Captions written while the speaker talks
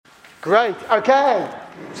Great. Okay.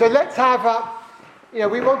 So let's have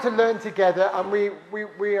we want to learn together, and we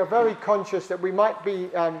are very conscious that we might be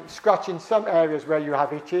scratching some areas where you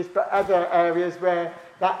have itches, but other areas where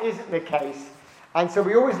that isn't the case. And so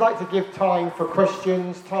we always like to give time for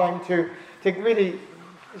questions, time to really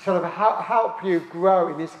sort of help you grow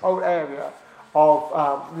in this whole area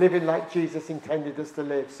of living like Jesus intended us to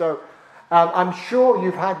live. So I'm sure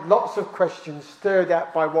you've had lots of questions stirred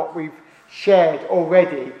up by what we've shared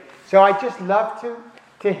already. So I'd just love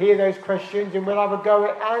to hear those questions, and we'll have a go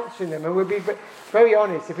at answering them. And we'll be very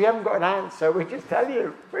honest. If we haven't got an answer, we'll just tell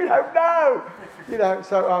you. We don't know.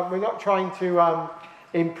 So we're not trying to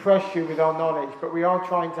impress you with our knowledge, but we are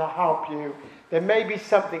trying to help you. There may be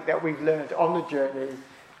something that we've learned on the journey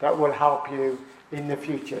that will help you in the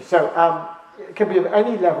future. So it can be of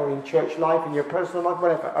any level in church life, in your personal life,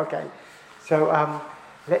 whatever. Okay. So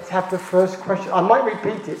let's have the first question. I might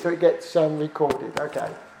repeat it so it gets recorded. Okay.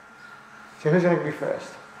 So who's going to be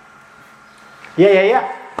first? Yeah.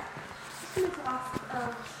 I just wanted to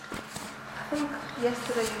ask, I think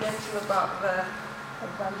yesterday you mentioned about the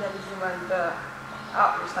evangelism and the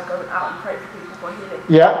outreach, like going out and pray for people for healing.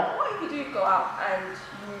 Yeah. What if you do go out and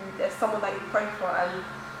there's someone that you pray for and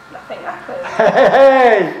nothing happens?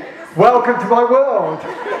 Hey! Welcome to my world.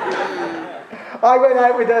 I went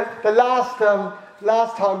out with the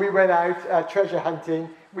last time we went out treasure hunting.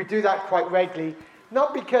 We do that quite regularly.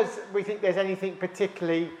 Not because we think there's anything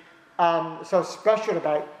particularly so special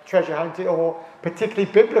about treasure hunting or particularly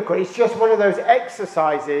biblical. It's just one of those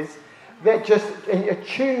exercises that just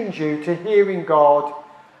attunes you to hearing God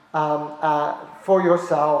for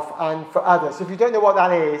yourself and for others. So if you don't know what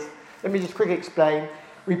that is, let me just quickly explain.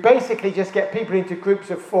 We basically just get people into groups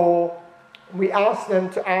of 4. We ask them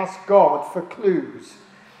to ask God for clues.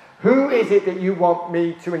 Who is it that you want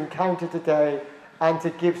me to encounter today and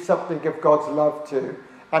to give something of God's love to?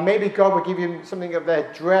 And maybe God will give you something of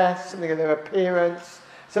their dress, something of their appearance,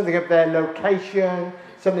 something of their location,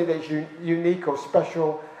 something that's unique or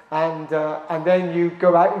special. And then you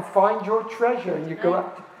go out and find your treasure, and you go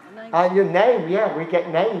out and your name. Yeah, we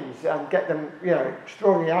get names and get them,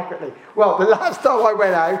 extraordinarily accurately. Well, the last time I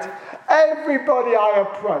went out, everybody I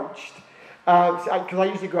approached, because I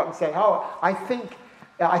usually go up and say, "Oh, I think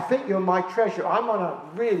you're my treasure. I'm on a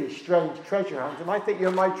really strange treasure hunt, and I think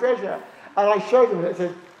you're my treasure." And I showed them, and they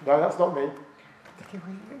said, "No, that's not me."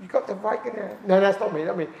 You got the right there. No, that's not me.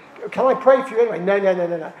 Can I pray for you anyway?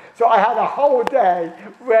 No. So I had a whole day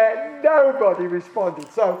where nobody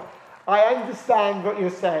responded. So I understand what you're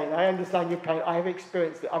saying. I understand your pain. I have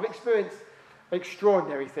experienced it. I've experienced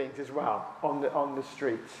extraordinary things as well on the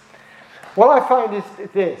streets. What I find is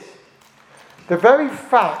this: the very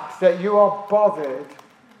fact that you are bothered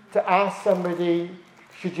to ask somebody,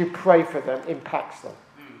 should you pray for them, impacts them.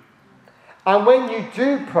 And when you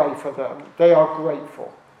do pray for them, they are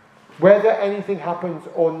grateful, whether anything happens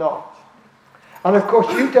or not. And of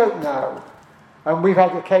course, you don't know, and we've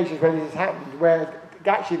had occasions where this has happened, where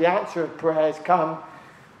actually the answer of prayers come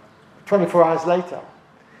 24 hours later.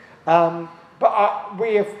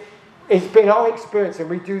 It's been our experience, and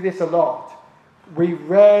we do this a lot, we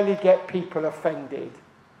rarely get people offended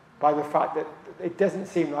by the fact that it doesn't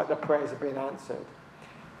seem like the prayers have been answered.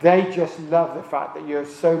 They just love the fact that you're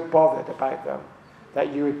so bothered about them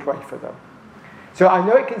that you would pray for them. So I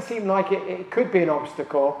know it can seem like it could be an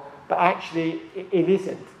obstacle, but actually it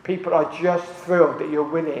isn't. People are just thrilled that you're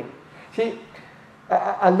willing. See,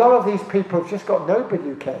 a lot of these people have just got nobody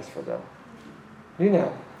who cares for them.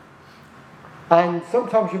 And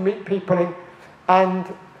sometimes you meet people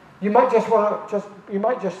and you might just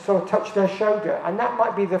sort of touch their shoulder, and that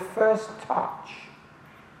might be the first touch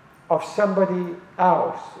of somebody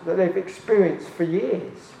else that they've experienced for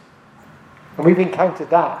years. And we've encountered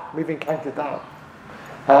that. We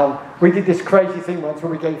did this crazy thing once where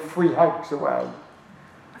we gave free hugs away.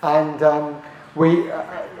 And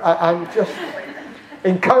just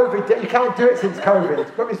in COVID, you can't do it since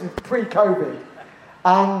COVID, but this is pre-COVID.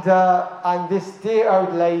 And this dear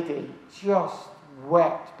old lady just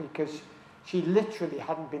wept because she literally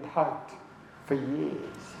hadn't been hugged for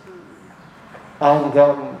years. And,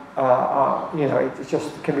 it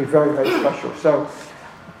just can be very, very special. So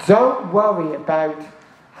don't worry about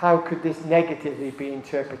how could this negatively be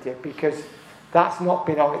interpreted, because that's not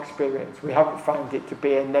been our experience. We haven't found it to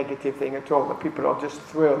be a negative thing at all, that people are just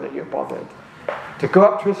thrilled that you're bothered. To go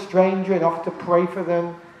up to a stranger and offer to pray for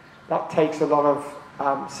them, that takes a lot of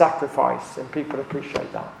sacrifice, and people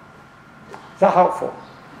appreciate that. Is that helpful?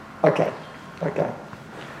 Okay.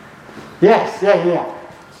 Yes, yeah.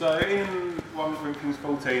 So in 1 Corinthians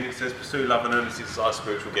 14 it says, pursue love and earnestly desire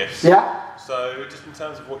spiritual gifts. Yeah. So just in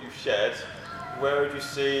terms of what you've shared, where would you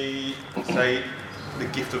see, say, the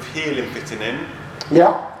gift of healing fitting in?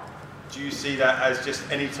 Yeah. Do you see that as just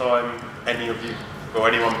any time any of you or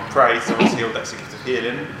anyone prays, someone's healed, that's a gift of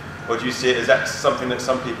healing? Or do you see it as that's something that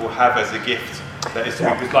some people have as a gift that is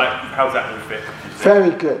like, how's that going to fit?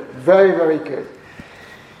 Very good. Very, very good.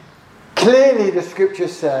 Clearly the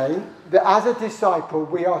scriptures say that as a disciple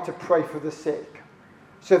we are to pray for the sick.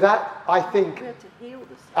 So that, I think, We have to heal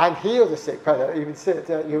the sick. and heal the sick, Peter, even said,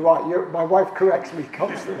 you're right, my wife corrects me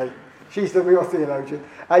constantly. She's the real theologian.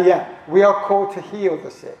 Yeah, we are called to heal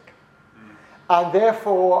the sick. And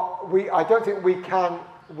therefore, I don't think we can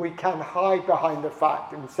hide behind the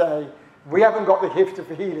fact and say, we haven't got the gift of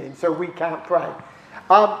healing, so we can't pray.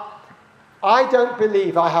 I don't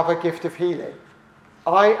believe I have a gift of healing.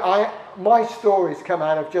 My stories come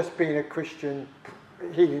out of just being a Christian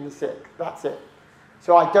healing the sick. That's it.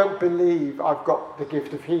 So I don't believe I've got the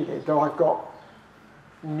gift of healing, though I've got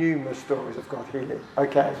numerous stories of God healing.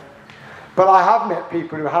 Okay. But I have met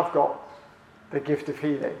people who have got the gift of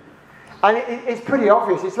healing. And it's pretty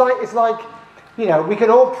obvious. It's like, you know, we can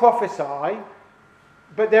all prophesy,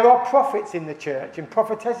 but there are prophets in the church and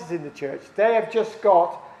prophetesses in the church. They have just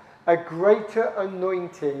got a greater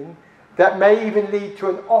anointing that may even lead to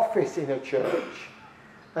an office in a church.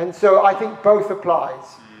 And so I think both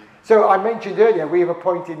applies. So I mentioned earlier, we have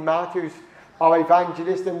appointed Matt, who's our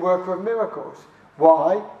evangelist and worker of miracles.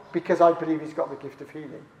 Why? Because I believe he's got the gift of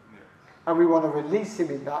healing. And we want to release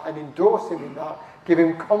him in that and endorse him in that, give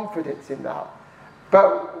him confidence in that.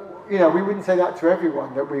 But, you know, we wouldn't say that to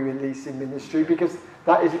everyone that we release in ministry because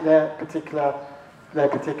that isn't their particular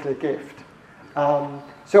gift.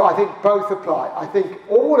 So I think both apply. I think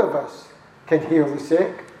all of us can heal the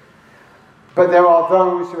sick, but there are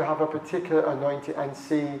those who have a particular anointing and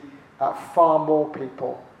see far more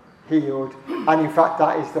people healed. And in fact,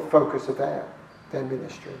 that is the focus of their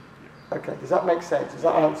ministry. Okay, does that make sense? Does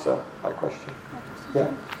that answer that question?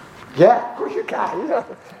 Yeah. Yeah, of course you can. Yeah.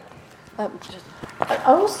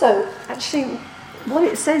 Also, actually, what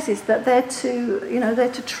it says is that they're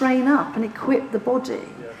to train up and equip the body.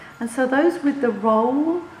 Yeah. And so those with the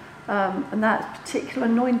role and that particular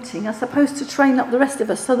anointing are supposed to train up the rest of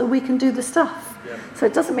us so that we can do the stuff. Yeah. So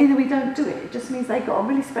it doesn't mean that we don't do it. It just means they've got a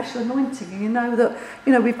really special anointing. And you know that,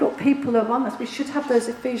 you know, we've got people among us. We should have those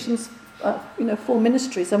Ephesians 4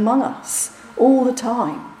 ministries among us all the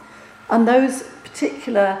time. And those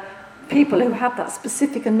particular people who have that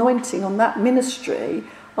specific anointing on that ministry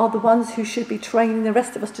are the ones who should be training the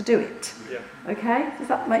rest of us to do it. Yeah. Okay? Does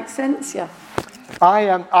that make sense? Yeah.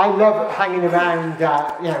 I love hanging around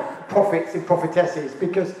prophets and prophetesses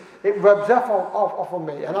because it rubs off on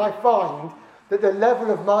me, and I find that the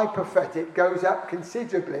level of my prophetic goes up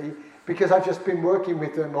considerably because I've just been working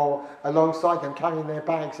with them or alongside them, carrying their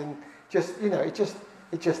bags, and just, you know, it just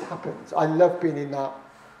happens. I love being in that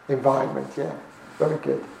environment. Yeah, very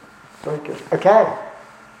good, very good. Okay,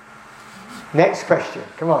 next question.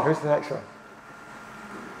 Come on, who's the next one?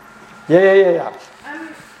 Yeah.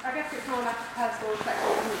 I guess it's more like a personal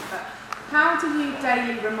reflection for me, but how do you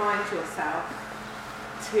daily remind yourself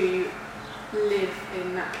to live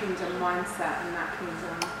in that kingdom mindset and that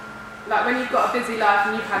kingdom? Like when you've got a busy life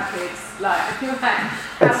and you've had kids, like, you're like,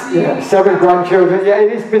 how do you... 7 grandchildren, yeah,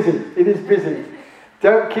 it is busy.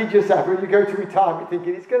 Don't kid yourself when you go to retirement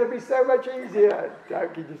thinking it's going to be so much easier.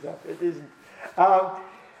 Don't kid yourself, it isn't.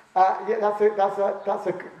 That's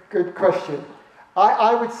a good question.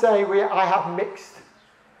 I would say I have mixed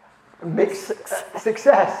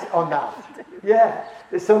success on that. Yeah,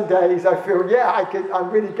 there's some days I feel, I'm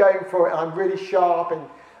really going for it. I'm really sharp, and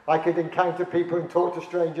I could encounter people and talk to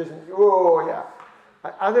strangers, and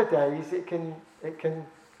Other days it can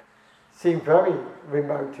seem very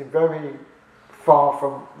remote and very far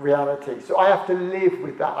from reality. So I have to live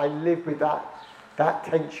with that. I live with that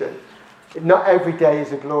tension. Not every day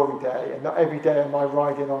is a glory day, and not every day am I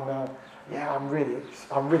riding on I'm really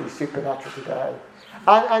supernatural today.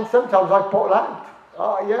 And sometimes I bottle out.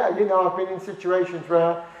 I've been in situations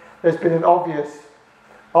where there's been an obvious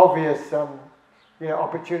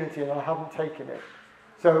opportunity and I haven't taken it.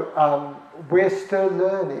 So we're still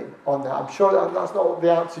learning on that. I'm sure that's not the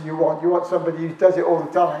answer you want. You want somebody who does it all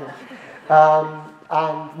the time.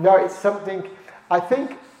 And no, it's something, I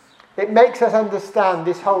think it makes us understand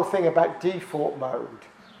this whole thing about default mode.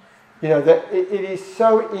 You know, that it is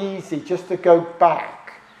so easy just to go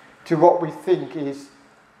back to what we think is,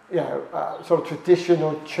 sort of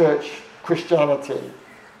traditional church Christianity.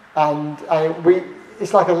 And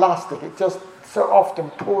it's like elastic. It just so often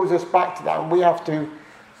pulls us back to that. And we have to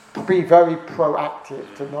be very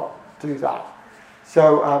proactive to not do that.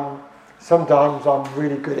 So sometimes I'm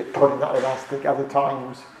really good at pulling that elastic. Other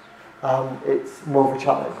times it's more of a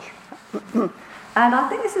challenge. And I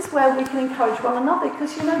think this is where we can encourage one another,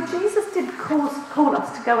 because, you know, Jesus did call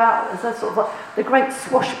us to go out as a sort of the great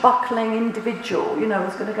swashbuckling individual, you know,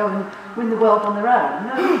 who's going to go and win the world on their own.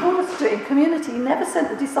 No, he called us to do it in community. He never sent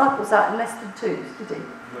the disciples out in less than twos, did he?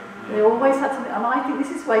 They always had something, and I think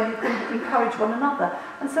this is where you can encourage one another.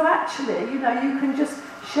 And so actually, you know, you can just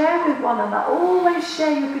share with one another. Always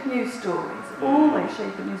share your good news stories. Always share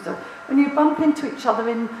your good news stories. When you bump into each other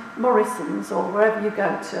in Morrison's or wherever you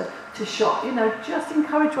go to shop, you know, just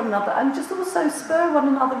encourage one another and just also spur one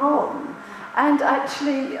another on. And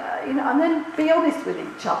actually, you know, and then be honest with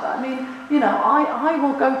each other. I mean, you know, I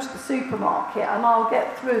will go to the supermarket and I'll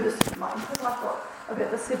get through the supermarket because I've got a bit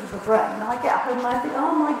of a sieve of a brain. I get home and I think,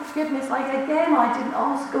 oh my goodness, I didn't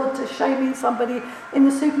ask God to show me somebody in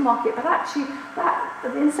the supermarket. But actually, that,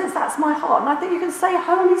 in a sense, that's my heart. And I think you can say,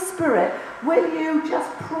 Holy Spirit, will you just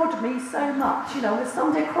prod me so much? You know, will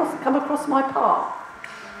somebody come across my path?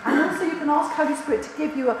 And also you can ask Holy Spirit to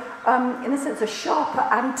give you, in a sense, a sharper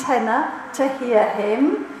antenna to hear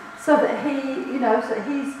him, so that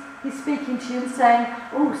he's speaking to you and saying,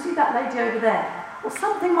 oh, see that lady over there? Or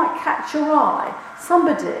something might catch your eye,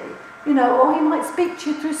 somebody, you know, or he might speak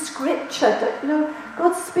to you through scripture. You know,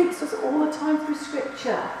 God speaks to us all the time through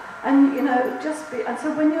scripture. And, you know, and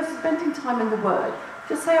so when you're spending time in the Word,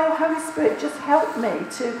 just say, oh, Holy Spirit, just help me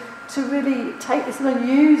to really take this and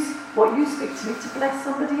use what you speak to me to bless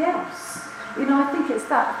somebody else. You know, I think it's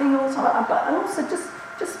that thing all the time. And also just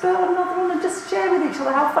spur one another on and just share with each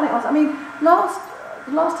other how fun it was. I mean, last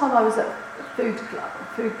time I was at Food Club,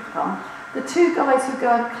 the two guys who go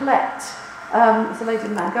and collect, it's a lady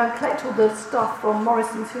and man, go and collect all the stuff from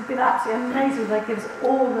Morrison's, who've been absolutely amazing. They give us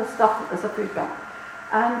all the stuff as a food bank.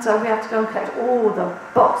 And we have to go and collect all the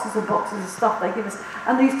boxes and boxes of stuff they give us.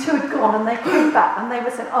 And these two had gone and they came back and they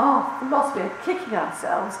were saying, oh, philosophy, and kicking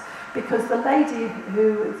ourselves, because the lady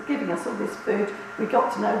who was giving us all this food, we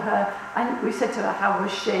got to know her and we said to her, how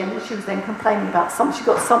was she? And she was then complaining about she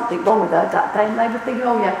got something wrong with her that day, and they were thinking,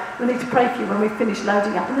 oh yeah, we need to pray for you when we finish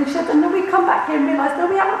loading up. And then she said, and then we come back here and realise, no,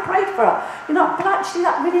 we haven't prayed for her. You know, but actually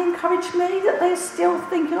that really encouraged me that they're still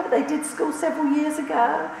thinking like they did school several years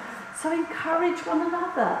ago. So encourage one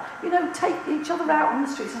another. You know, take each other out on the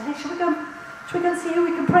streets and, hey, shall we go and see who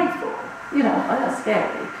we can pray for? You know, I know that's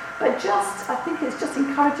scary. But I think it's just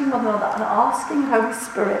encouraging one another and asking Holy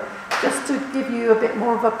Spirit just to give you a bit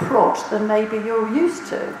more of a prod than maybe you're used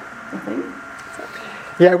to, I think.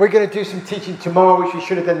 Yeah, we're going to do some teaching tomorrow, which we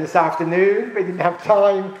should have done this afternoon. We didn't have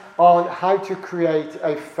time, on how to create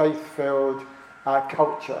a faith-filled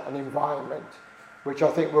culture and environment, which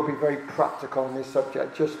I think will be very practical on this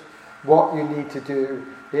subject. Just what you need to do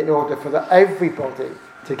in order for everybody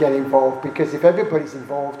to get involved, because if everybody's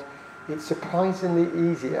involved, it's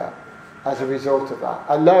surprisingly easier as a result of that.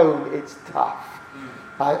 Alone, it's tough.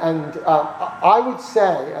 I would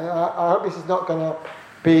say, and I hope this is not going to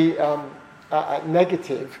be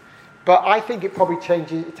negative, but I think it probably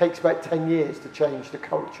takes about 10 years to change the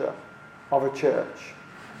culture of a church.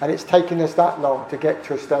 And it's taken us that long to get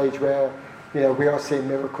to a stage where, you know, we are seeing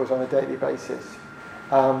miracles on a daily basis.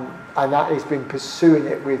 And that has been pursuing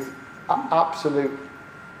it with absolute,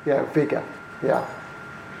 you know, vigour. Yeah.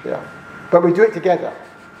 But we do it together,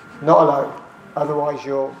 not alone. Otherwise,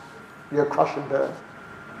 you'll crush and burn.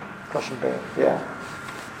 Yeah.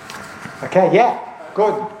 Okay. Yeah.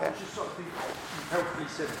 Good. Just sort of think, you helpfully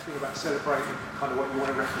said the thing about celebrating kind of what you want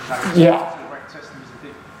to replicate. Yeah. Celebrate testimonies and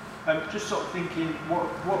things. Just sort of thinking, what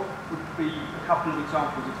would be a couple of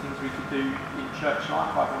examples of things we could do in church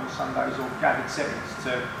life, either on Sundays or gathered settings,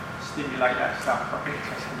 to stimulate that stuff? I think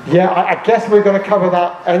testimony. Yeah, I guess we're going to cover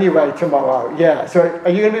that anyway tomorrow. Yeah. So are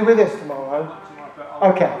you going to be with us tomorrow? Not tomorrow, but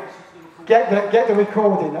Okay. Get the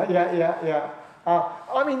recording. Yeah.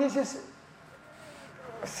 I mean, there's just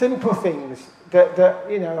simple things that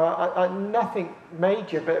you know are nothing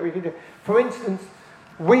major, but we can do. For instance,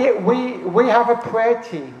 we have a prayer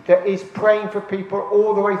team that is praying for people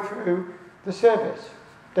all the way through the service.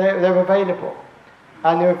 They're available,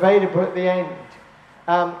 and they're available at the end.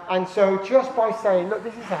 And so just by saying, look,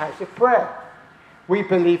 this is a house of prayer. We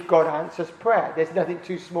believe God answers prayer. There's nothing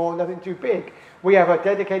too small, nothing too big. We have a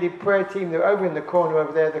dedicated prayer team. They're over in the corner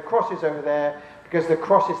over there. The cross is over there, because the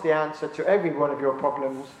cross is the answer to every one of your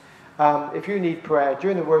problems. If you need prayer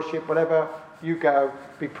during the worship, whenever you go,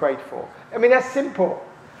 be prayed for. I mean, that's simple.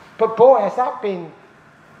 But boy, has that been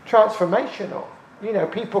transformational. You know,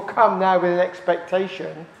 people come now with an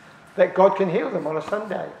expectation that God can heal them on a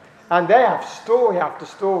Sunday. And they have story after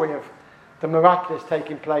story of the miraculous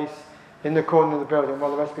taking place in the corner of the building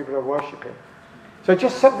while the rest of people are worshipping. So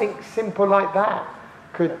just something simple like that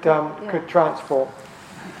could transform.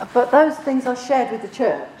 But those things are shared with the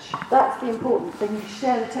church. That's the important thing. You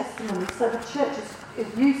share the testimony. So the church is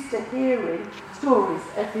used to hearing stories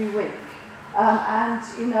every week. And,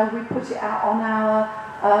 we put it out on our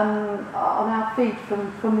feed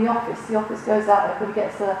from the office. The office goes out, everybody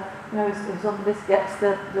gets who's on the list gets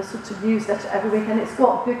the sort of newsletter every week, and it's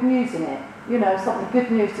got good news in it. Something good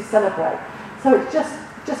news to celebrate. So it's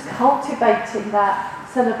just cultivating that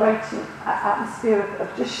celebrating atmosphere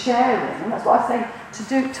of just sharing. And that's what I say to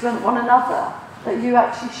do to one another, that you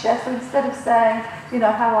actually share. So instead of saying,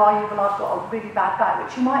 how are you? Well, I've got a really bad back,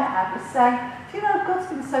 which you might have, is say, God's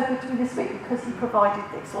been so good to me this week because he provided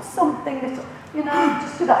this, or something little,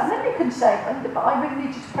 just do that. And then you can say, but I really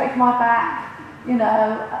need you to pray for my back,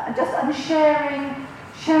 and sharing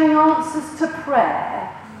answers to prayer.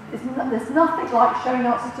 There's nothing like sharing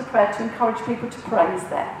answers to prayer to encourage people to praise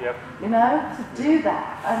them. Yep. To do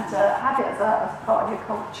that and have it as part of your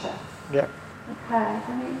culture. Yeah. Okay. I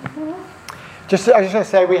was just going to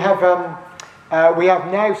say we have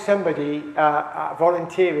now somebody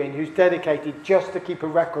volunteering who's dedicated just to keep a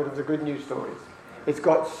record of the good news stories. It's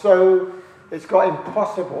got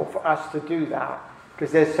impossible for us to do that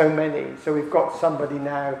because there's so many. So we've got somebody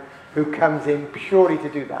now who comes in purely to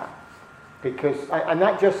do that. And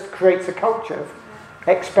that just creates a culture of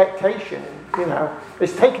expectation.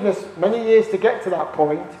 It's taken us many years to get to that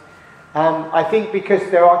point. I think because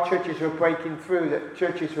there are churches who are breaking through, that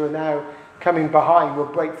churches who are now coming behind will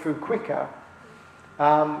break through quicker.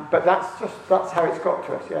 But that's how it's got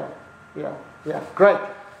to us. Yeah. Great. How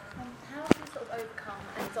do you sort of overcome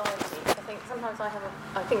anxiety? I think sometimes I have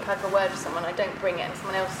a word with someone, I don't bring it, and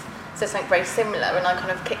someone else says something very similar, and I kind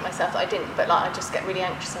of kick myself that I didn't, but I just get really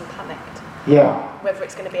anxious and panicked. Yeah. Whether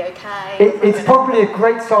it's going to be okay. It's probably a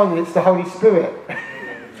great sign that it's the Holy Spirit.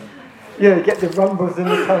 You get the rumbles in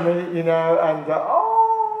the tummy, and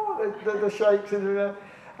the shakes.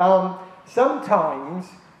 Sometimes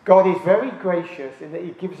God is very gracious in that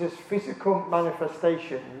he gives us physical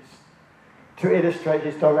manifestations to illustrate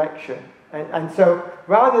his direction. And so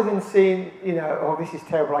rather than seeing, this is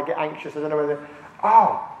terrible, I get anxious, I don't know whether,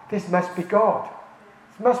 this must be God.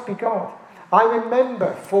 This must be God. I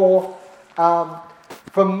remember for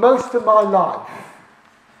most of my life,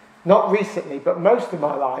 not recently, but most of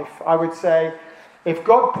my life, I would say, if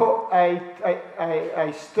God put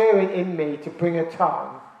a stirring in me to bring a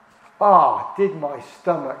tongue, did my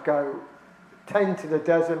stomach go 10 to the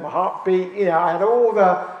dozen, my heart beat, I had all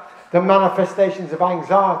the manifestations of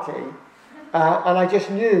anxiety, and I just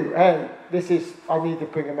knew, hey, I need to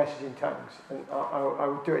bring a message in tongues, and I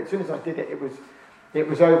would do it. As soon as I did it, it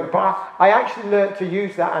was over. But I actually learned to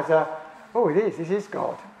use that as this is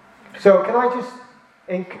God. So can I just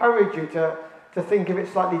encourage you to think of it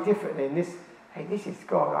slightly differently, and this is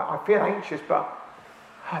God. I feel anxious, but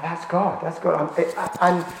that's God.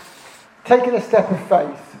 And taking a step of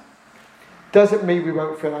faith doesn't mean we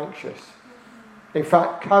won't feel anxious. In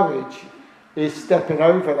fact, courage is stepping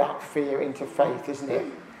over that fear into faith, isn't it?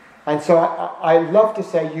 And so I love to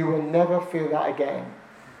say you will never feel that again,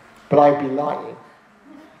 but I'd be lying,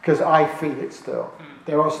 because I feel it still.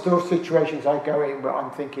 There are still situations I go in where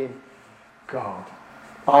I'm thinking, God,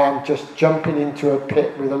 I am just jumping into a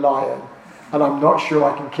pit with a lion, and I'm not sure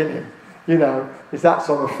I can kill him. It's that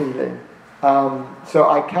sort of feeling. So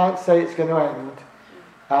I can't say it's going to end.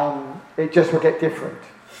 It just will get different.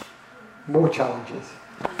 More challenges,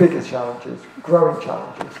 bigger challenges, growing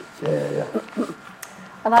challenges. Yeah.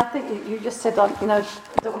 And I think you just said, don't want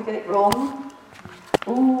to get it wrong.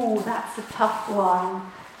 Ooh, that's a tough one.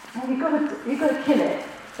 And you've got to kill it,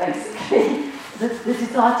 basically. The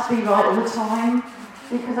desire to be right all the time.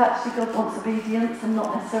 Because actually God wants obedience and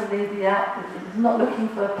not necessarily He's not looking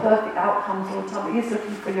for perfect outcomes all the time, but He is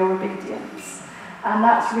looking for your obedience. And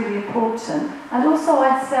that's really important. And also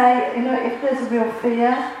I'd say, if there's a real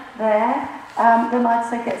fear there, then I'd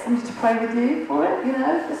say get somebody to pray with you for it,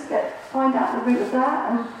 just find out the root of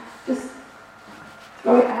that and just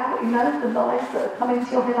throw it out, the lies that are coming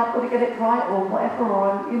into your head, I've got to get it right or whatever,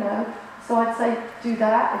 So I'd say do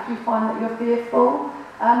that if you find that you're fearful.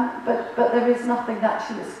 But there is nothing that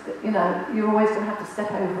you're always going to have to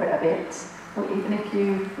step over it a bit, or even if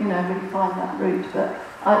you really find that route. But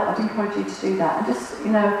I'd encourage you to do that, and just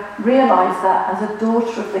realise that as a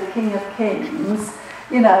daughter of the King of Kings,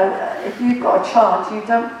 if you've got a child,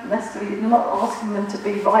 you're not asking them to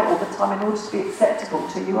be right all the time in order to be acceptable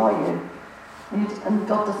to you, are you? And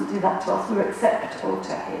God doesn't do that to us. We're acceptable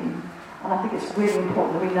to Him. And I think it's really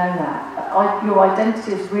important that we know that. Your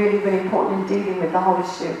identity is really, really important in dealing with the whole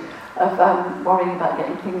issue of worrying about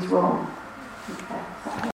getting things wrong. Okay.